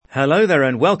Hello there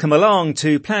and welcome along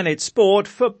to Planet Sport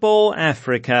Football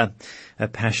Africa, a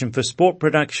passion for sport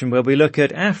production where we look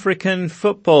at African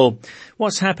football,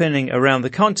 what's happening around the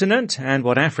continent and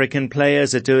what African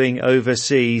players are doing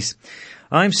overseas.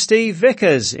 I'm Steve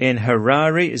Vickers in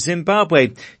Harare,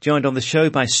 Zimbabwe, joined on the show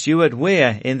by Stuart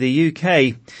in the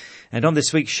UK. And on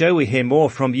this week's show we hear more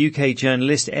from UK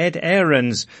journalist Ed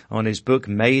Ahrens on his book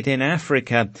Made in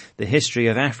Africa, the history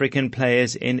of African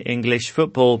players in English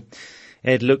football.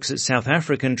 Ed looks at South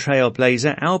African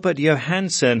trailblazer Albert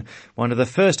Johanneson, one of the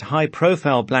first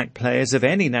high-profile black players of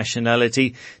any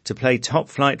nationality to play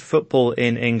top-flight football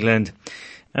in England.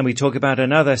 And we talk about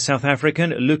another South African,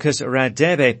 Lucas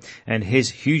Radebe, and his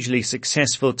hugely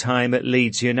successful time at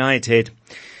Leeds United.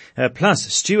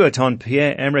 Plus, Stuart on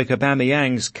Pierre-Emerick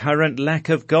Aubameyang's current lack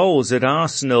of goals at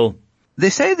Arsenal.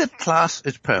 They say that class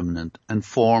is permanent and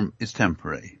form is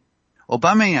temporary.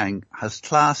 Aubameyang has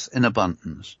class in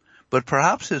abundance, but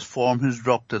perhaps his form has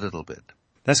dropped a little bit.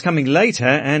 That's coming later,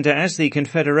 and as the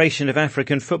Confederation of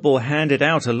African Football handed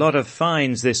out a lot of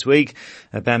fines this week,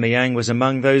 Aubameyang was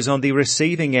among those on the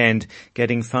receiving end,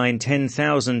 getting fined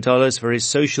 $10,000 for his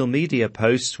social media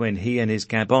posts when he and his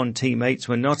Gabon teammates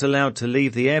were not allowed to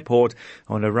leave the airport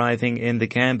on arriving in the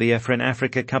Gambia for an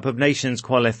Africa Cup of Nations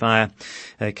qualifier.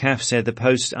 CAF said the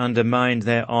posts undermined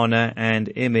their honour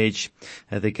and image.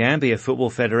 The Gambia Football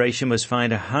Federation was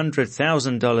fined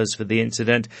 $100,000 for the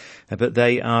incident, but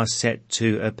they are set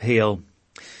to appeal.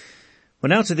 Well,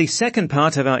 now to the second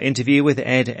part of our interview with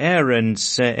Ed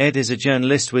Ahrens. Ed is a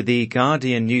journalist with the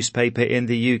Guardian newspaper in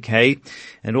the UK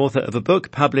and author of a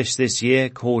book published this year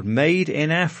called Made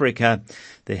in Africa,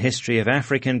 the history of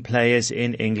African players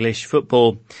in English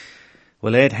football.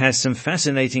 Well, Ed has some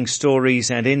fascinating stories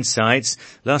and insights.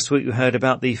 Last week we heard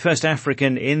about the first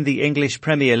African in the English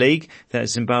Premier League,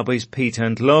 that's Zimbabwe's Peter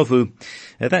Ndlovu.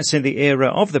 That's in the era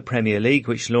of the Premier League,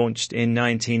 which launched in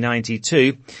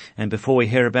 1992. And before we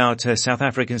hear about South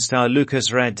African star Lucas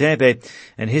Radebe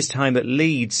and his time at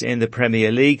Leeds in the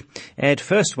Premier League, Ed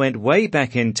first went way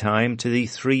back in time to the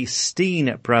three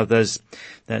Steen brothers.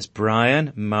 That's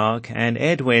Brian, Mark and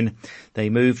Edwin. They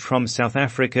moved from South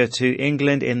Africa to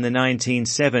England in the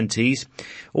 1970s.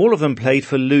 All of them played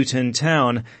for Luton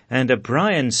Town, and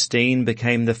Brian Steen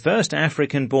became the first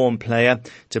African-born player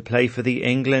to play for the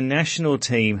England national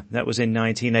team. That was in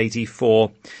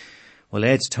 1984. Well,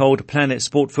 Ed's told Planet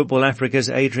Sport Football Africa's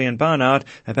Adrian Barnard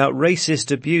about racist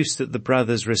abuse that the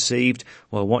brothers received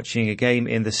while watching a game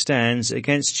in the stands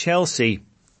against Chelsea.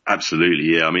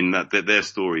 Absolutely, yeah. I mean, their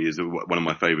story is one of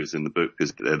my favourites in the book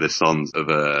because they're the sons of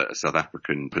a South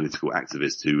African political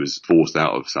activist who was forced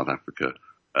out of South Africa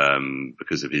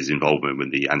because of his involvement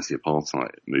with the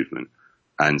anti-apartheid movement.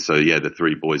 And so, yeah, the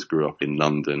three boys grew up in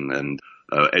London, and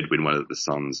Edwin, one of the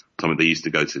sons, they used to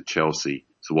go to Chelsea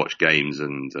to watch games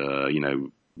and,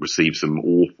 receive some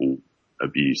awful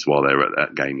abuse while they were at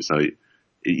that game. So,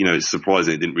 it's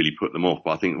surprising it didn't really put them off.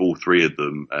 But I think all three of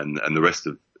them and the rest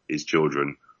of his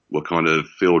children were kind of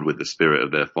filled with the spirit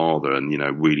of their father and,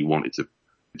 really wanted to,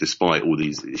 despite all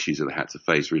these issues that they had to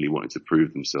face, really wanted to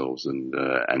prove themselves and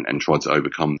tried to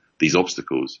overcome these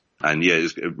obstacles. And yeah, it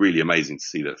was really amazing to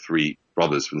see that three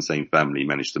brothers from the same family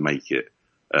managed to make it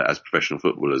as professional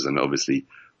footballers. And obviously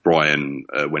Brian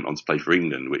went on to play for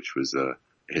England, which was a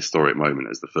historic moment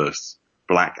as the first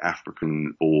black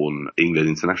African-born England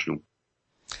international.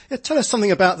 Yeah, tell us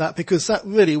something about that, because that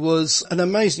really was an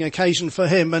amazing occasion for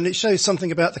him, and it shows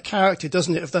something about the character,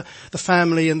 doesn't it, of the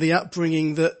family and the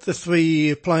upbringing that the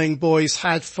three playing boys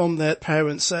had from their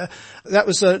parents. That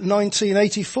was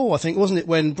 1984, I think, wasn't it,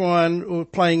 when Brian was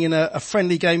playing in a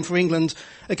friendly game for England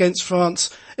against France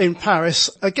in Paris.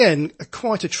 Again,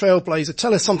 quite a trailblazer.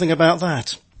 Tell us something about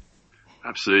that.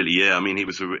 Absolutely, yeah. I mean, he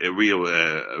was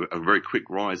a very quick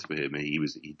rise for him.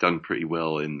 He'd done pretty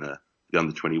well in the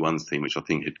under-21s team, which I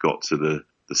think had got to the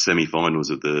semi-finals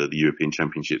of the European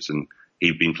Championships, and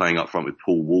he'd been playing up front with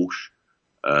Paul Walsh,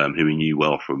 who he knew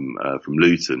well from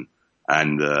Luton,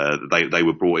 and they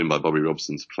were brought in by Bobby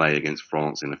Robson to play against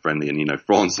France in a friendly, and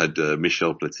France had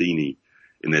Michel Platini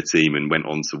in their team and went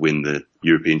on to win the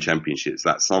European Championships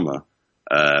that summer,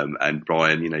 and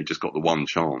Brian, just got the one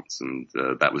chance, and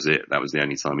that was it. That was the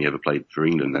only time he ever played for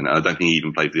England, and I don't think he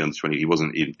even played for the under-20. He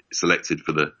wasn't even selected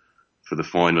for the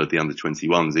final of the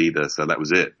under-21s either, so that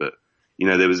was it. But,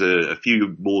 there was a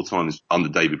few more times under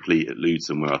David Pleat at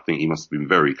Luton where I think he must have been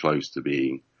very close to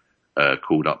being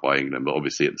called up by England, but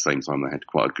obviously at the same time they had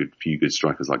quite a few good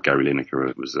strikers like Gary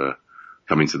Lineker was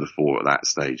coming to the fore at that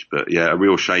stage. But yeah, a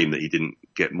real shame that he didn't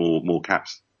get more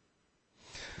caps.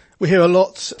 We hear a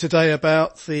lot today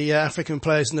about the African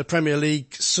players in the Premier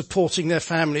League supporting their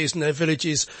families and their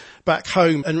villages back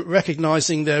home and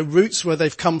recognising their roots, where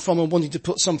they've come from, and wanting to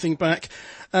put something back.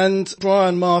 And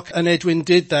Brian, Mark and Edwin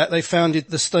did that. They founded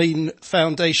the Stein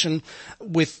Foundation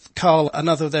with Carl,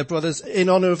 another of their brothers, in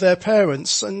honour of their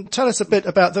parents. And tell us a bit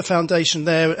about the foundation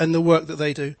there and the work that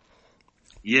they do.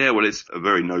 Yeah, well, it's a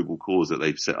very noble cause that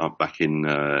they've set up back in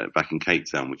Cape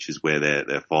Town, which is where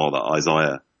their father,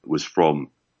 Isaiah, was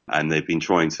from. And they've been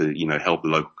trying to, help the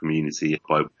local community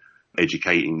by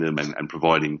educating them and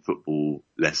providing football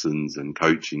lessons and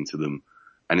coaching to them.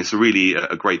 And it's really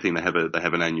a great thing. They have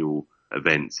an annual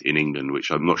event in England,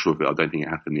 which I'm not sure I don't think it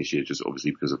happened this year, just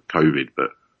obviously because of COVID,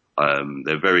 but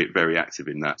they're very, very active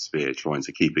in that sphere, trying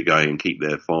to keep it going and keep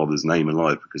their father's name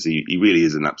alive, because he really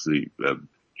is an absolute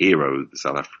hero of the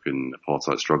South African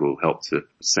apartheid struggle. Helped to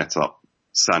set up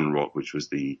Sanrock, which was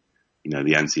the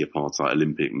anti-apartheid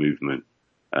Olympic movement.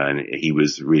 And he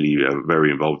was really very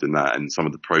involved in that, and some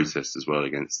of the protests as well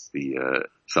against the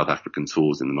South African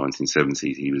tours in the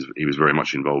 1970s. He was very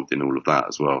much involved in all of that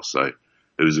as well. So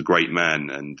it was a great man,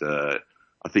 and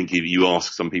I think if you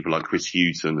ask some people like Chris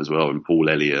Hughton as well and Paul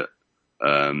Elliott,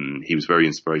 he was very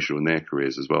inspirational in their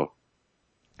careers as well.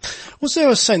 Was there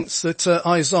a sense that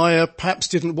Isaiah perhaps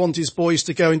didn't want his boys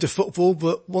to go into football,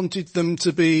 but wanted them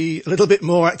to be a little bit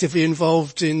more actively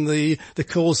involved in the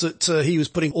cause that he was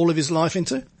putting all of his life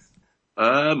into?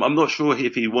 I'm not sure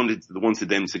if he wanted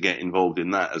them to get involved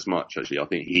in that as much, actually. I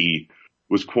think he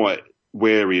was quite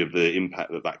wary of the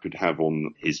impact that could have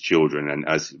on his children, and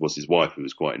as was his wife, who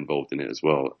was quite involved in it as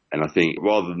well. And I think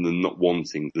rather than not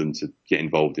wanting them to get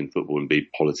involved in football and be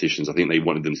politicians, I think they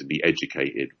wanted them to be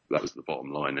educated. That was the bottom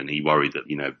line. And he worried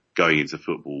that, going into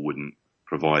football wouldn't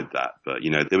provide that. But,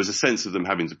 there was a sense of them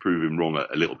having to prove him wrong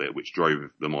a little bit, which drove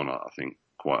them on, I think,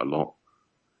 quite a lot.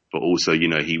 But also,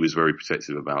 he was very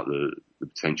protective about the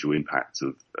potential impact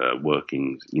of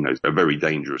working, a very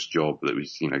dangerous job that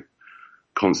was,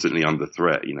 constantly under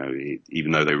threat.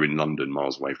 Even though they were in London,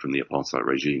 miles away from the apartheid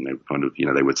regime, they were kind of,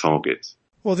 they were targets.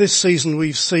 Well, this season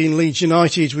we've seen Leeds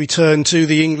United return to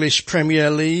the English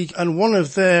Premier League, and one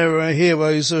of their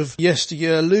heroes of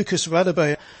yesteryear, Lucas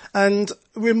Radebe. And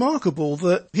remarkable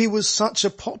that he was such a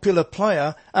popular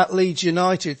player at Leeds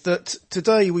United that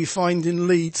today we find in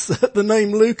Leeds that the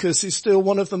name Lucas is still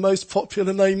one of the most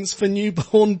popular names for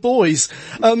newborn boys.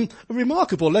 A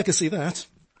remarkable legacy, that.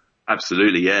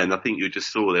 Absolutely, yeah. And I think you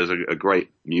just saw there was a great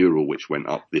mural which went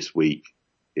up this week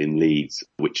in Leeds,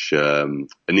 which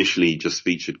initially just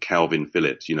featured Calvin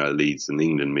Phillips, Leeds and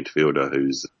England midfielder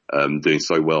who's doing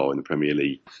so well in the Premier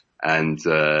League. And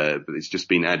but it's just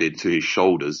been added to his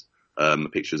shoulders,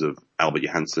 pictures of Albert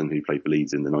Johanneson, who played for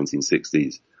Leeds in the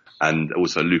 1960s, and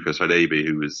also Lucas Radebe,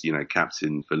 who was,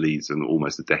 captain for Leeds in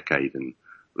almost a decade and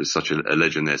was such a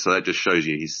legend there. So that just shows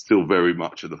you he's still very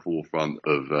much at the forefront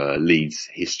of Leeds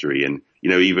history. And,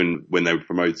 even when they were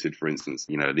promoted, for instance,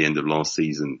 at the end of last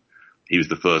season, he was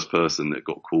the first person that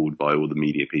got called by all the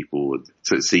media people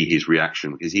to see his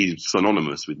reaction, because he's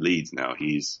synonymous with Leeds now.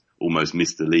 He's almost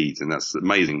Mr. Leeds, and that's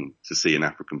amazing to see an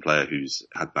African player who's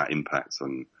had that impact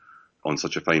on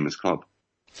such a famous club.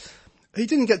 He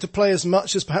didn't get to play as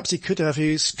much as perhaps he could have.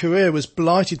 His career was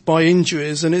blighted by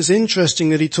injuries, and it's interesting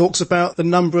that he talks about the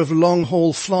number of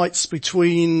long-haul flights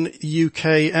between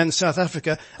UK and South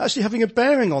Africa actually having a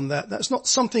bearing on that. That's not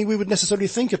something we would necessarily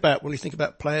think about when we think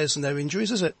about players and their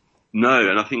injuries, is it? No,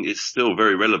 and I think it's still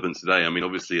very relevant today. I mean,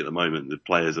 obviously at the moment the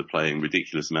players are playing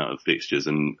ridiculous amount of fixtures,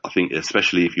 and I think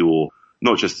especially if you're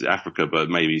not just Africa but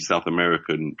maybe South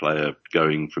American player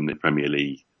going from the Premier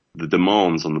League, the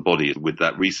demands on the body with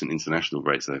that recent international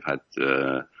breaks they've had,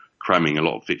 cramming a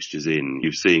lot of fixtures in,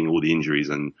 you're seeing all the injuries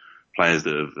and players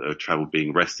that have travelled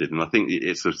being rested. And I think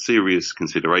it's a serious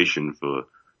consideration for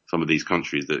some of these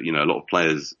countries that, a lot of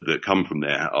players that come from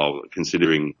there are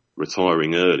considering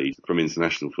retiring early from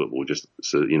international football just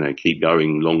so, keep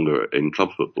going longer in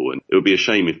club football. And it would be a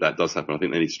shame if that does happen. I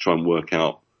think they need to try and work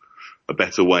out a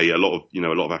better way. A lot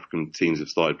of African teams have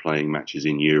started playing matches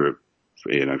in Europe,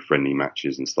 friendly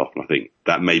matches and stuff. And I think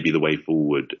that may be the way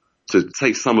forward to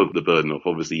take some of the burden off.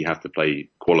 Obviously you have to play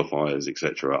qualifiers,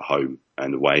 etc. at home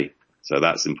and away. So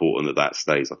that's important that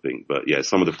stays, I think. But yeah,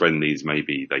 some of the friendlies,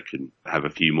 maybe they can have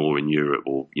a few more in Europe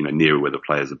or, nearer where the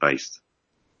players are based.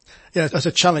 Yeah, that's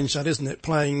a challenge, that, isn't it?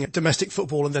 Playing domestic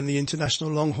football and then the international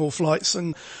long-haul flights.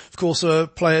 And, of course,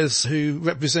 players who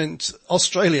represent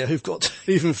Australia who've got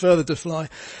even further to fly.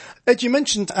 Ed, you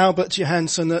mentioned Albert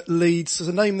Johanneson at Leeds as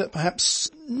a name that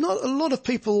perhaps not a lot of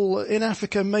people in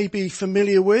Africa may be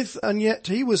familiar with, and yet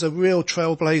he was a real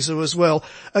trailblazer as well.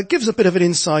 Give us a bit of an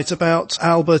insight about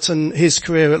Albert and his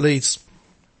career at Leeds.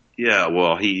 Yeah,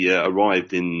 well, he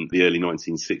arrived in the early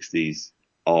 1960s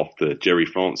after Jerry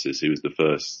Francis, who was the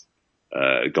first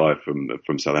guy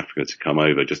from South Africa to come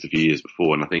over just a few years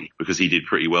before. And I think because he did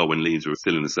pretty well when Leeds were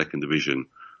still in the second division,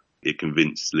 it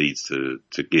convinced Leeds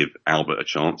to give Albert a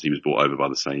chance. He was brought over by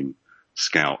the same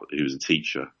scout who was a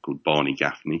teacher called Barney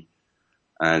Gaffney.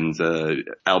 And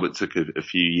Albert took a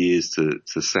few years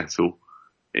to settle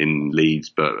in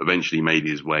Leeds, but eventually made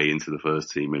his way into the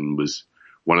first team and was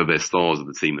one of their stars of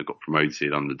the team that got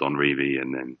promoted under Don Revie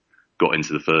and then got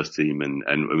into the first team. And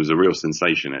it was a real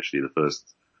sensation, actually, the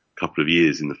first couple of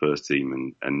years in the first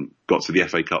team and got to the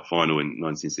FA Cup final in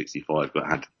 1965, but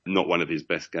had not one of his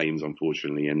best games,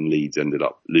 unfortunately, and Leeds ended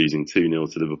up losing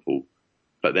 2-0 to Liverpool.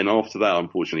 But then after that,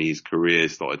 unfortunately, his career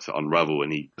started to unravel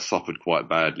and he suffered quite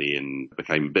badly and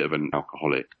became a bit of an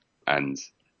alcoholic. And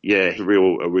yeah, a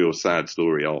real sad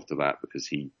story after that because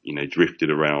he, drifted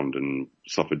around and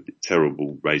suffered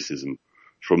terrible racism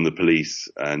from the police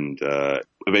and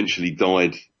eventually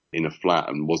died in a flat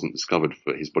and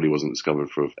his body wasn't discovered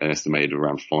for an estimated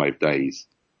around 5 days.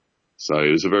 So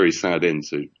it was a very sad end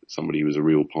to somebody who was a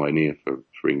real pioneer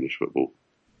for English football.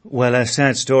 Well, a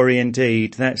sad story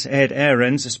indeed. That's Ed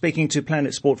Ahrens speaking to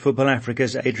Planet Sport Football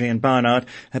Africa's Adrian Barnard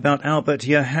about Albert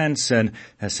Johanneson,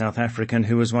 a South African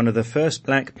who was one of the first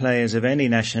black players of any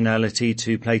nationality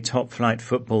to play top-flight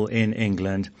football in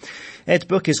England. Ed's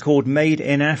book is called Made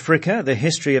in Africa, The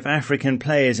History of African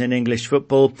Players in English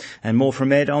Football, and more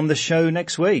from Ed on the show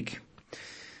next week.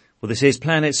 Well, this is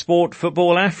Planet Sport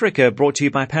Football Africa, brought to you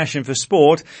by Passion for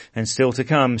Sport, and still to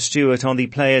come, Stuart on the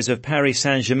players of Paris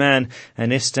Saint-Germain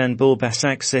and Istanbul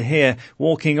Başakşehir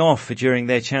walking off during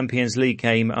their Champions League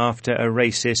game after a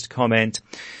racist comment.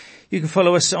 You can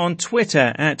follow us on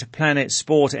Twitter at Planet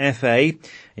Sport FA.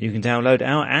 You can download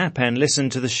our app and listen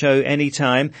to the show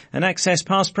anytime and access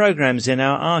past programs in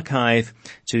our archive.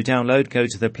 To download, go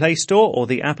to the Play Store or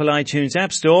the Apple iTunes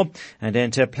App Store and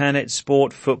enter Planet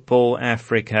Sport Football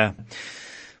Africa.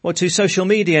 Well, to social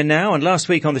media now, and last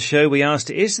week on the show we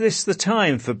asked, is this the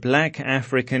time for black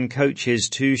African coaches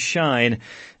to shine?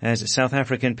 As South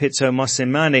African Pitso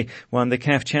Mosimane won the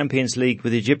CAF Champions League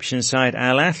with Egyptian side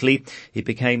Al Ahly, he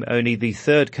became only the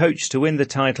third coach to win the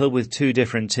title with two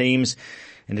different teams.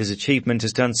 And his achievement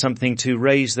has done something to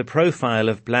raise the profile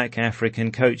of black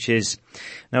African coaches.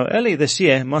 Now, earlier this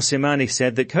year, Mosimane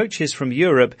said that coaches from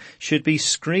Europe should be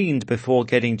screened before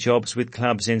getting jobs with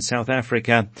clubs in South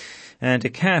Africa. And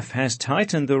CAF has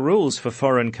tightened the rules for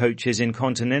foreign coaches in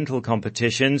continental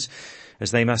competitions,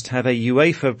 as they must have a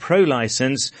UEFA Pro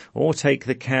license or take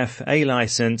the CAF A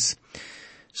license.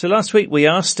 So last week we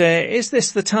asked, is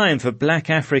this the time for black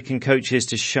African coaches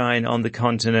to shine on the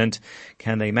continent?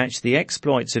 Can they match the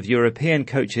exploits of European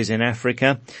coaches in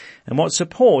Africa? And what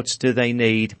support do they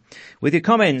need? With your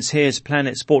comments, here's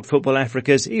Planet Sport Football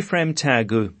Africa's Ephraim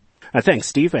Tagu. Thanks,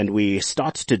 Steve. And we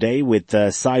start today with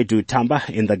Saidu Tamba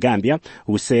in the Gambia,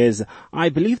 who says, I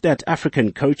believe that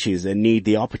African coaches need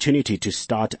the opportunity to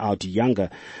start out younger,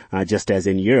 just as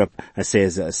in Europe,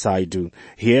 says Saidu.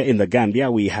 Here in the Gambia,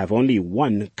 we have only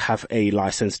one CAF A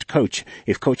licensed coach.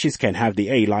 If coaches can have the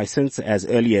A license as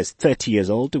early as 30 years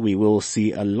old, we will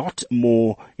see a lot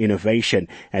more innovation.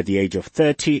 At the age of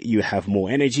 30, you have more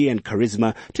energy and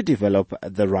charisma to develop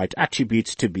the right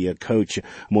attributes to be a coach.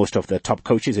 Most of the top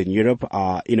coaches in Europe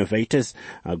are innovators.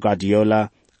 Guardiola,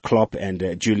 Klopp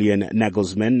and Julian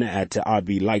Nagelsmann at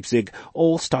RB Leipzig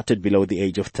all started below the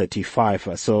age of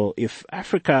 35. So if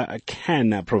Africa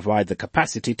can provide the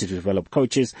capacity to develop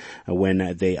coaches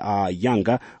when they are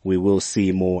younger, we will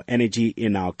see more energy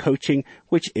in our coaching,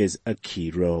 which is a key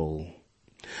role.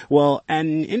 Well,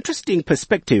 an interesting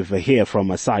perspective here from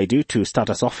Saidu to start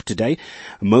us off today.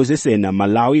 Moses in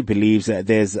Malawi believes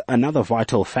there's another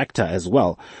vital factor as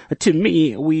well. To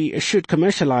me, we should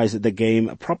commercialize the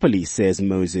game properly, says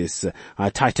Moses.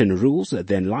 Tighten rules,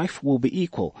 then life will be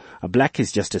equal. Black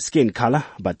is just a skin color,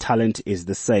 but talent is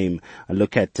the same.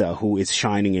 Look at who is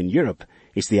shining in Europe.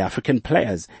 It's the African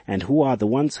players. And who are the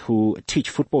ones who teach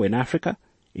football in Africa?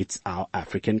 It's our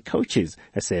African coaches,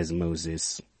 says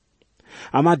Moses.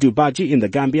 Amadou Baji in the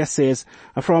Gambia says,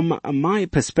 from my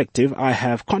perspective, I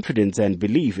have confidence and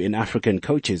believe in African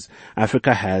coaches.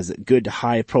 Africa has good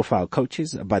high-profile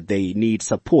coaches, but they need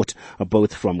support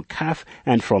both from CAF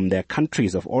and from their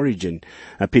countries of origin.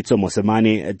 Pitso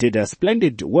Mosimane did a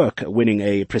splendid work winning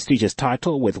a prestigious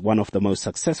title with one of the most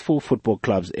successful football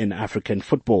clubs in African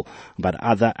football, but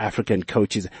other African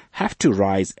coaches have to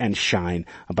rise and shine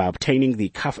by obtaining the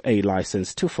CAF A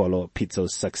license to follow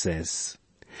Pitso's success.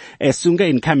 Esunga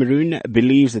in Cameroon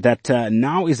believes that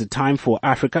now is the time for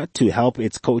Africa to help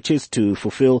its coaches to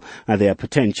fulfill their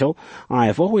potential. I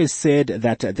have always said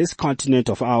that this continent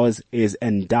of ours is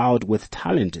endowed with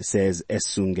talent, says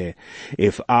Esunga.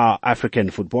 If our African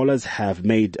footballers have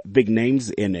made big names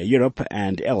in Europe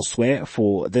and elsewhere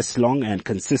for this long and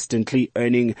consistently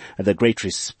earning the great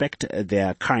respect they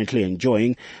are currently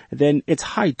enjoying, then it's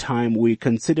high time we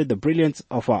consider the brilliance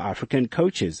of our African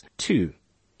coaches too.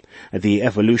 The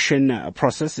evolution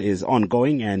process is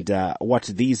ongoing, and what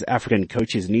these African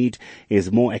coaches need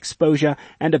is more exposure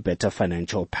and a better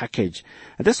financial package.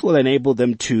 This will enable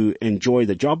them to enjoy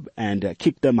the job and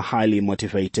keep them highly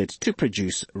motivated to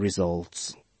produce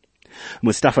results.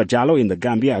 Mustafa Jallo in the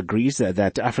Gambia agrees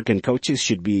that African coaches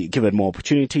should be given more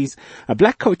opportunities.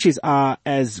 Black coaches are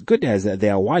as good as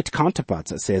their white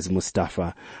counterparts, says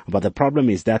Mustafa. But the problem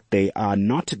is that they are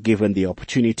not given the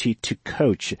opportunity to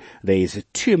coach. There is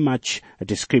too much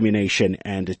discrimination,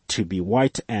 and to be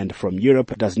white and from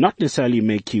Europe does not necessarily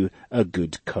make you a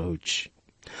good coach.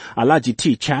 Alaji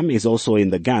T. Cham is also in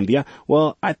the Gambia.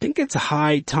 Well, I think it's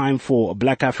high time for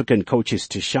black African coaches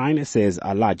to shine, says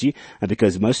Alaji,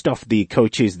 because most of the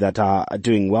coaches that are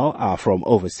doing well are from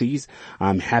overseas.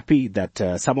 I'm happy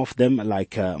that some of them,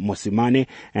 like Mosimane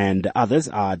and others,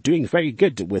 are doing very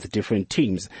good with different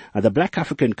teams. The black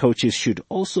African coaches should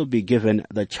also be given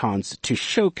the chance to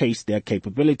showcase their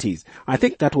capabilities. I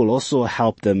think that will also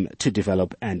help them to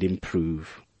develop and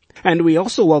improve. And we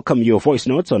also welcome your voice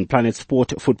notes on Planet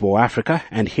Sport Football Africa.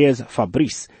 And here's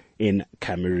Fabrice in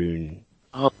Cameroon.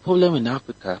 Our problem in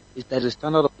Africa is that the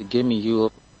standard of the game in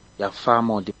Europe, they are far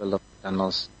more developed than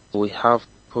us. So we have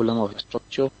a problem of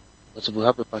structure. But if we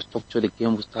have infrastructure, the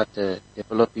game will start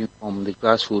developing from the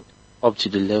grassroots up to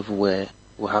the level where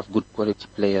we have good quality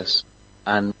players.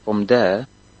 And from there,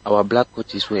 our black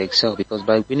coaches will excel, because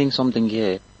by winning something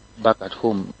here, back at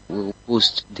home, we will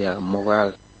boost their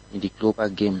morale in the global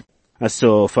game.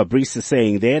 So Fabrice is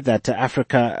saying there that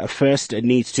Africa first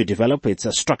needs to develop its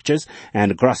structures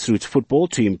and grassroots football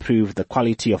to improve the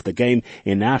quality of the game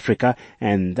in Africa,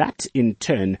 and that in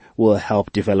turn will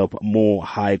help develop more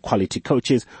high quality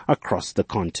coaches across the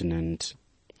continent.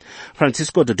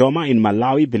 Francisco Dodoma in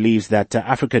Malawi believes that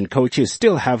African coaches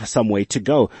still have some way to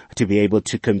go to be able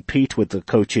to compete with the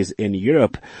coaches in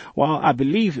Europe. While I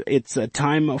believe it's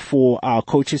time for our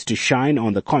coaches to shine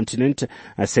on the continent,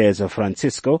 says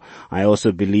Francisco, I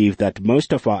also believe that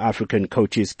most of our African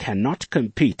coaches cannot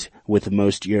compete with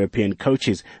most European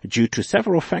coaches due to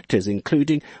several factors,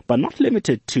 including but not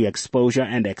limited to exposure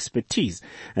and expertise.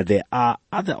 There are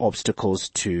other obstacles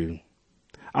too.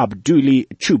 Abduli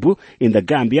Chubu in the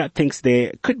Gambia thinks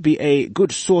there could be a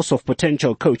good source of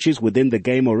potential coaches within the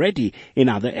game already in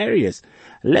other areas.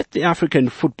 Let the African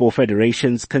football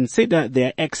federations consider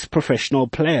their ex-professional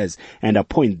players and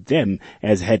appoint them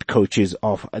as head coaches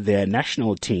of their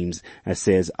national teams,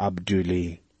 says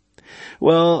Abduli.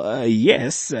 Well,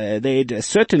 yes, they'd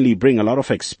certainly bring a lot of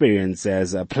experience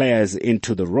as players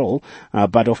into the role,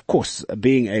 but of course,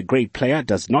 being a great player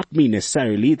does not mean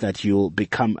necessarily that you'll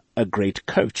become a great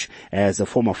coach, as a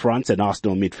former France and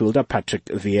Arsenal midfielder Patrick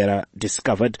Vieira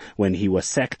discovered when he was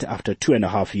sacked after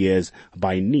 2.5 years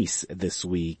by Nice this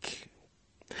week.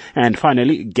 And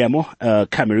finally, Gemo, a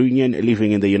Cameroonian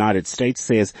living in the United States,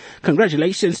 says,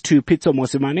 congratulations to Pitso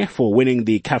Mosimane for winning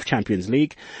the CAF Champions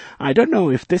League. I don't know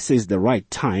if this is the right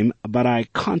time, but I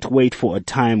can't wait for a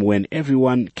time when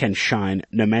everyone can shine,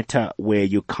 no matter where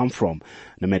you come from,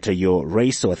 no matter your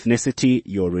race or ethnicity,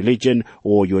 your religion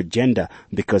or your gender,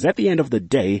 because at the end of the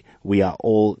day, we are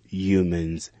all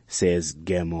humans, says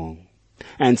Gemo.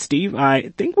 And Steve,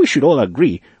 I think we should all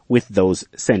agree with those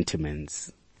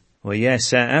sentiments. Well,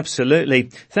 yes,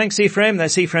 absolutely. Thanks, Ephraim.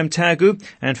 That's Ephraim Tagu.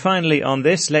 And finally on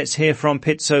this, let's hear from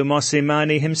Pitso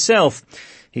Mosimane himself.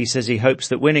 He says he hopes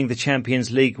that winning the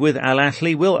Champions League with Al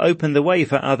Ahly will open the way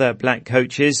for other black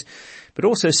coaches, but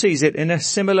also sees it in a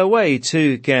similar way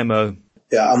to Gemo.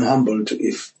 Yeah, I'm humbled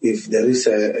if there is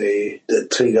the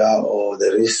trigger, or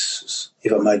there is,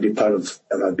 if I might be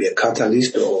I might be a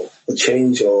catalyst or a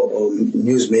change or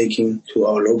news making to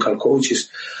our local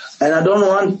coaches. And I don't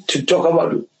want to talk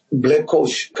about black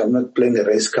coach. I'm not playing a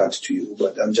race card to you,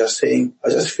 but I'm just saying, I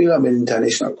just feel I'm an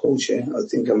international coach. I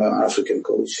think I'm an African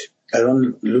coach. I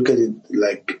don't look at it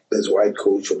like there's white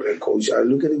coach or black coach. I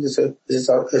look at it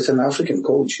as an African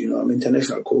coach. You know, I'm an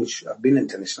international coach. I've been an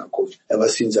international coach ever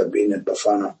since I've been at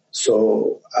Bafana.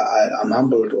 So I'm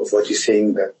humbled of what you're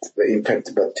saying, that the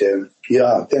impact. But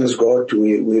yeah, thanks God,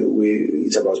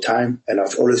 it's about time. And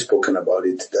I've always spoken about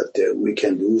it, that we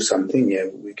can do something. Yeah,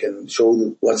 we can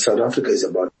show what South Africa is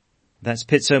about. That's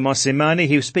Pitso Mosimane.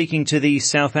 He was speaking to the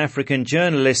South African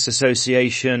Journalists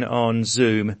Association on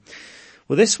Zoom.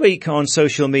 Well, this week on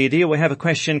social media, we have a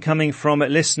question coming from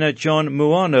listener John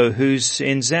Muano, who's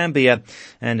in Zambia.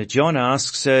 And John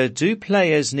asks, do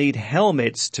players need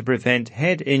helmets to prevent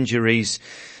head injuries?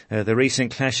 The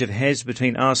recent clash of heads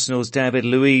between Arsenal's David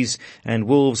Luiz and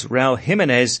Wolves' Raul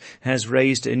Jimenez has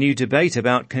raised a new debate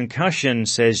about concussion,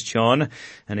 says John.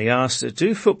 And he asks,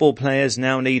 do football players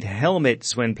now need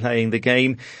helmets when playing the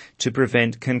game to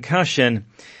prevent concussion?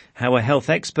 How are health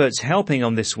experts helping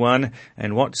on this one?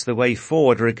 And what's the way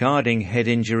forward regarding head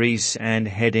injuries and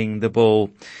heading the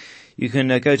ball? You can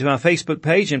go to our Facebook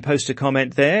page and post a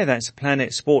comment there. That's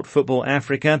Planet Sport Football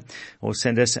Africa. Or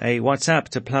send us a WhatsApp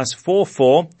to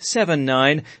 +44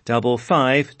 79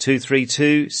 55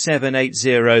 232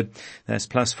 780. That's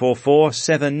 +44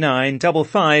 79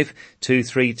 55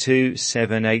 232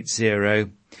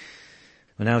 780.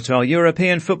 Well, now to our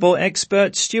European football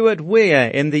expert, Stuart Weir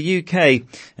in the UK.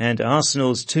 And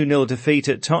Arsenal's 2-0 defeat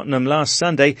at Tottenham last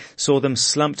Sunday saw them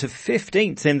slump to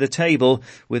 15th in the table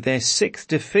with their 6th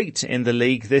defeat in the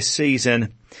league this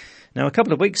season. Now, a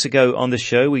couple of weeks ago on the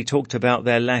show, we talked about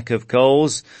their lack of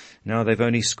goals. Now they've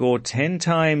only scored 10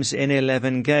 times in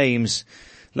 11 games.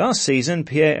 Last season,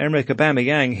 Pierre-Emerick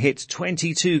Aubameyang hit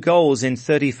 22 goals in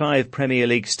 35 Premier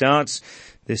League starts.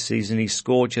 This season he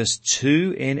scored just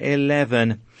 2 in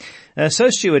 11. So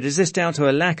Stuart, is this down to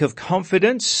a lack of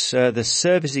confidence, the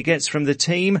service he gets from the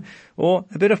team, or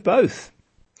a bit of both?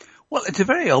 Well, it's a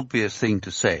very obvious thing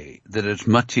to say that it's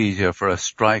much easier for a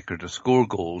striker to score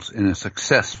goals in a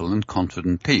successful and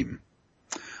confident team.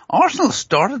 Arsenal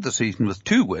started the season with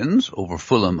 2 wins over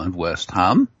Fulham and West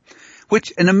Ham, which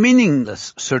in a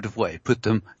meaningless sort of way put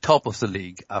them top of the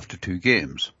league after 2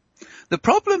 games. The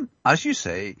problem, as you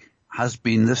say, has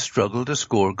been the struggle to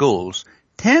score goals.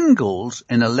 10 goals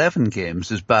in 11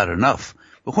 games is bad enough,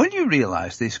 but when you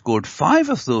realise they scored 5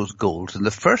 of those goals in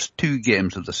the first 2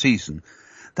 games of the season,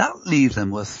 that leaves them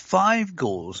with 5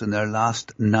 goals in their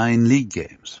last 9 league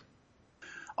games.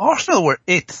 Arsenal were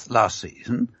 8th last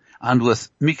season, and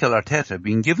with Mikel Arteta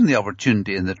being given the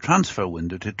opportunity in the transfer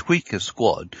window to tweak his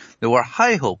squad, there were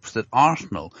high hopes that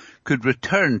Arsenal could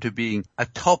return to being a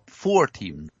top 4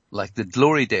 team, like the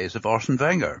glory days of Arsene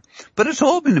Wenger. But it's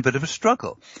all been a bit of a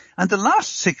struggle. And the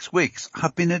last 6 weeks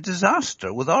have been a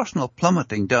disaster, with Arsenal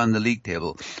plummeting down the league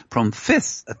table from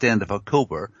 5th at the end of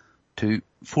October to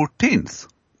 14th.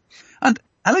 And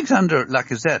Alexander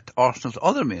Lacazette, Arsenal's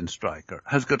other main striker,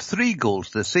 has got 3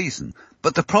 goals this season.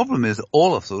 But the problem is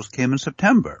all of those came in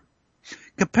September.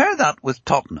 Compare that with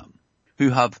Tottenham, who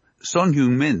have Son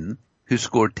Heung-min, who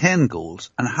scored 10 goals,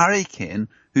 and Harry Kane,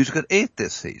 who's got 8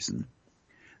 this season.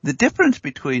 The difference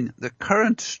between the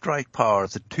current strike power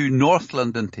of the 2 North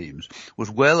London teams was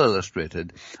well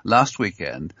illustrated last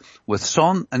weekend, with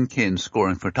Son and Kane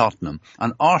scoring for Tottenham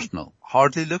and Arsenal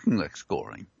hardly looking like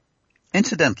scoring.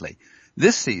 Incidentally,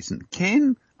 this season,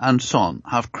 Kane and Son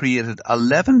have created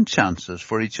 11 chances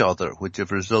for each other which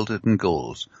have resulted in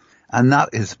goals, and that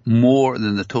is more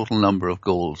than the total number of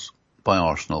goals by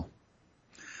Arsenal.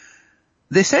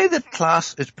 They say that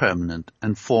class is permanent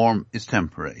and form is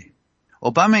temporary.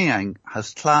 Aubameyang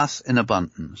has class in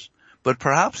abundance, but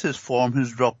perhaps his form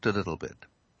has dropped a little bit.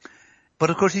 But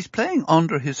of course he's playing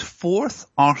under his 4th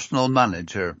Arsenal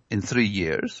manager in 3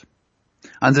 years,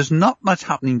 and there's not much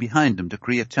happening behind him to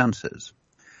create chances.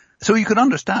 So you could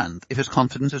understand if his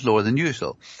confidence is lower than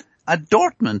usual. At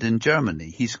Dortmund in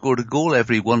Germany, he scored a goal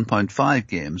every 1.5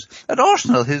 games. At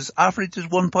Arsenal, his average is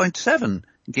 1.7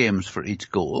 games for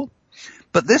each goal.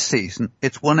 But this season,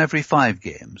 it's 1 every 5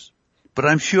 games. But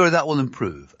I'm sure that will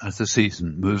improve as the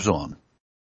season moves on.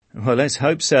 Well, let's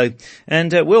hope so.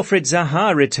 And Wilfried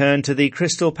Zaha returned to the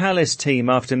Crystal Palace team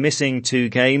after missing 2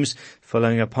 games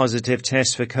following a positive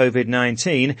test for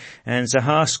COVID-19. And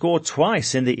Zaha scored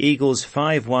twice in the Eagles'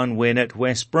 5-1 win at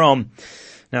West Brom.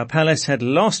 Now, Palace had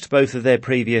lost both of their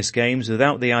previous games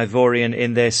without the Ivorian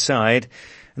in their side.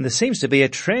 And there seems to be a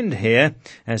trend here,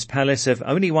 as Palace have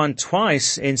only won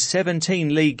twice in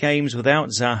 17 league games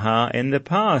without Zaha in the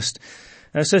past.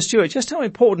 So, Stuart, just how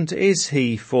important is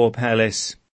he for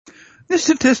Palace? The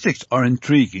statistics are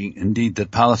intriguing, indeed,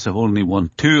 that Palace have only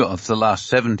won 2 of the last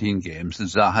 17 games that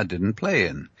Zaha didn't play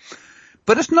in.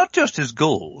 But it's not just his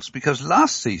goals, because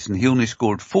last season he only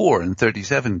scored 4 in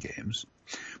 37 games.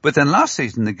 But then last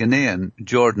season the Ghanaian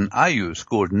Jordan Ayew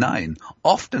scored 9,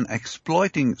 often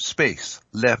exploiting space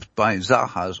left by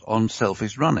Zaha's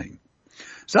unselfish running.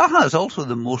 Zaha is also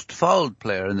the most fouled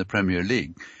player in the Premier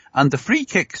League, and the free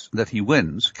kicks that he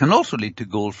wins can also lead to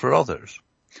goals for others.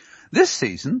 This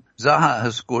season, Zaha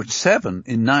has scored 7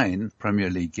 in 9 Premier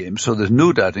League games, so there's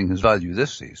no doubting his value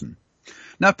this season.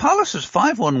 Now, Palace's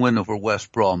 5-1 win over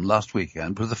West Brom last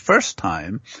weekend was the first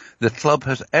time the club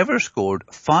has ever scored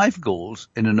 5 goals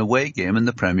in an away game in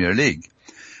the Premier League.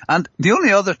 And the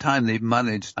only other time they've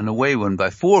managed an away win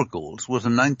by 4 goals was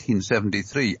in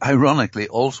 1973, ironically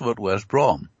also at West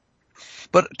Brom.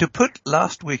 But to put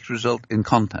last week's result in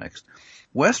context,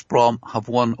 West Brom have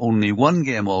won only 1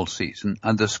 game all season,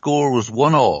 and the score was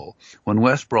 1-1 when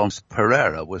West Brom's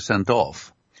Pereira was sent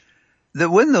off. The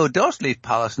win, though, does leave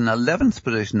Palace in 11th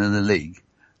position in the league,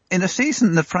 in a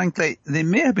season that, frankly, they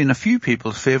may have been a few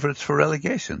people's favourites for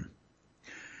relegation.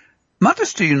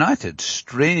 Manchester United's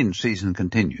strange season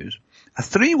continues. A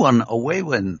 3-1 away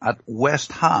win at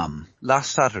West Ham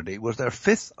last Saturday was their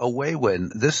 5th away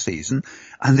win this season,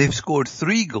 and they've scored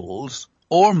 3 goals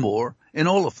or more in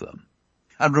all of them.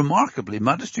 And remarkably,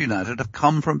 Manchester United have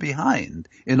come from behind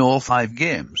in all 5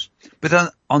 games.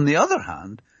 But on the other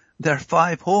hand, their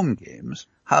 5 home games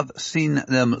have seen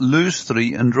them lose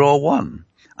 3 and draw 1.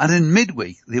 And in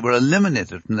midweek, they were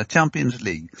eliminated from the Champions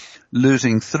League,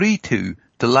 losing 3-2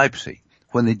 to Leipzig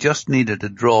when they just needed a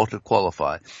draw to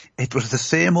qualify. It was the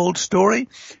same old story.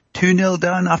 2-0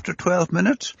 down after 12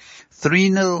 minutes,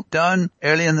 3-0 down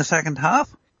early in the second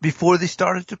half before they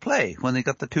started to play when they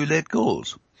got the 2 late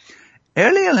goals.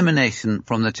 Early elimination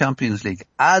from the Champions League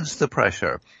adds the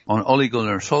pressure on Ole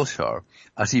Gunnar Solskjaer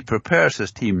as he prepares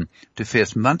his team to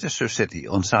face Manchester City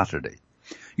on Saturday.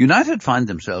 United find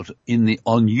themselves in the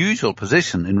unusual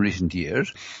position in recent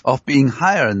years of being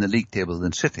higher in the league table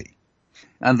than City.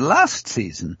 And last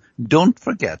season, don't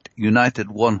forget,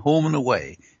 United won home and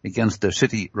away against their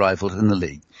City rivals in the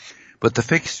league. But the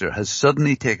fixture has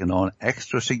suddenly taken on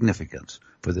extra significance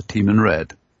for the team in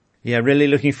red. Yeah, really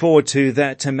looking forward to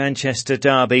that Manchester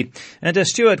derby. And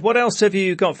Stuart, what else have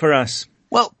you got for us?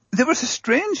 Well, there was a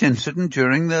strange incident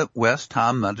during the West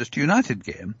Ham Manchester United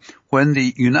game when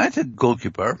the United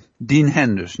goalkeeper, Dean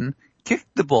Henderson,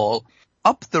 kicked the ball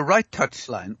up the right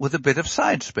touchline with a bit of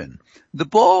side spin. The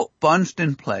ball bounced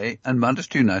in play and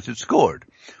Manchester United scored.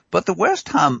 But the West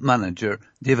Ham manager,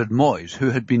 David Moyes,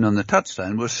 who had been on the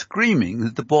touchline, was screaming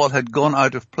that the ball had gone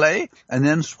out of play and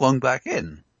then swung back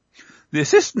in. The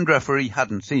assistant referee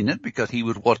hadn't seen it because he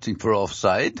was watching for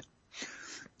offside.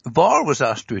 VAR was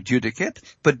asked to adjudicate,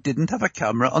 but didn't have a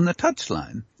camera on the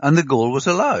touchline, and the goal was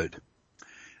allowed.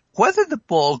 Whether the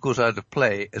ball goes out of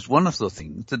play is one of the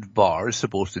things that VAR is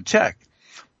supposed to check.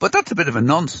 But that's a bit of a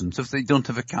nonsense if they don't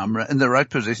have a camera in the right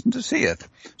position to see it.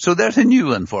 So there's a new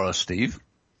one for us, Steve.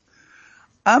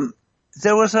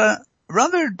 There was a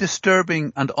rather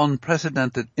disturbing and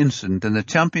unprecedented incident in the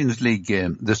Champions League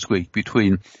game this week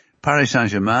between Paris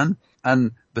Saint-Germain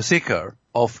and Besiktas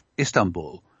of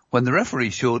Istanbul, when the referee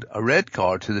showed a red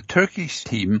card to the Turkish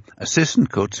team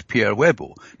assistant coach Pierre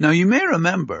Webo. Now, you may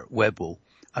remember Webo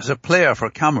as a player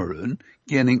for Cameroon,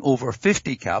 gaining over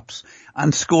 50 caps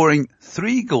and scoring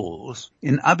 3 goals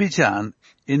in Abidjan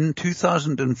in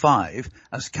 2005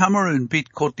 as Cameroon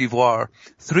beat Cote d'Ivoire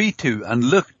 3-2 and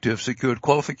looked to have secured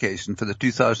qualification for the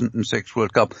 2006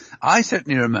 World Cup. I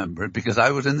certainly remember it because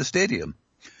I was in the stadium.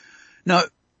 Now,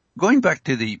 going back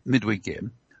to the midweek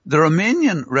game, the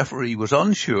Romanian referee was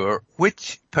unsure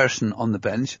which person on the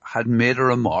bench had made a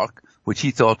remark which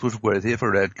he thought was worthy of a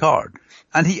red card.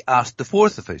 And he asked the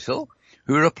 4th official,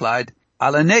 who replied,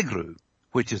 "Ala negru,"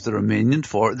 which is the Romanian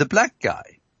for the black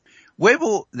guy.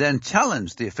 Webo then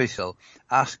challenged the official,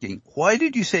 asking, "Why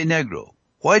did you say negro?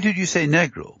 Why did you say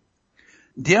negro?"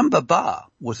 Demba Ba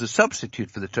was a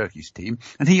substitute for the Turkish team,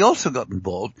 and he also got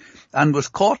involved and was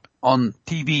caught on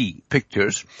TV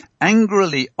pictures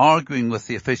angrily arguing with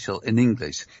the official in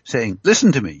English, saying,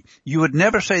 "Listen to me, you would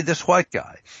never say this white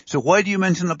guy, so why do you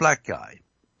mention a black guy?"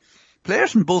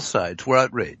 Players on both sides were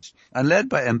outraged, and led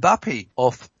by Mbappe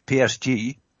of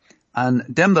PSG and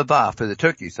Demba Ba for the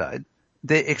Turkish side,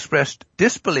 they expressed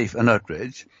disbelief and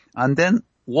outrage and then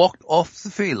walked off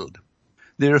the field.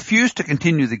 They refused to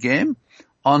continue the game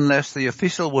unless the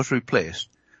official was replaced.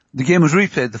 The game was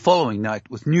replayed the following night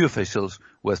with new officials,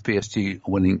 with PSG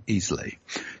winning easily.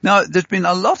 Now, there's been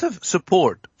a lot of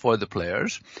support for the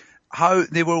players, how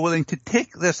they were willing to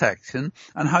take this action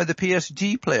and how the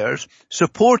PSG players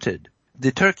supported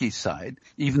the Turkish side,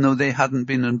 even though they hadn't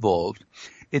been involved.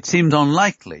 It seemed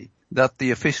unlikely that the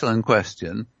official in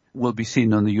question will be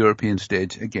seen on the European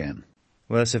stage again.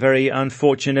 Well, it's a very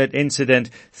unfortunate incident.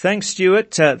 Thanks,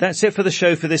 Stuart. That's it for the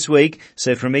show for this week.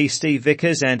 So from me, Steve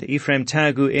Vickers, and Ephraim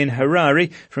Tagu in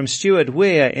Harare, from Stuart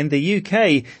Weir in the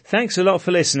UK, thanks a lot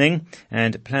for listening.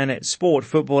 And Planet Sport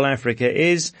Football Africa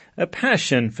is a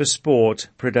passion for sport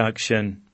production.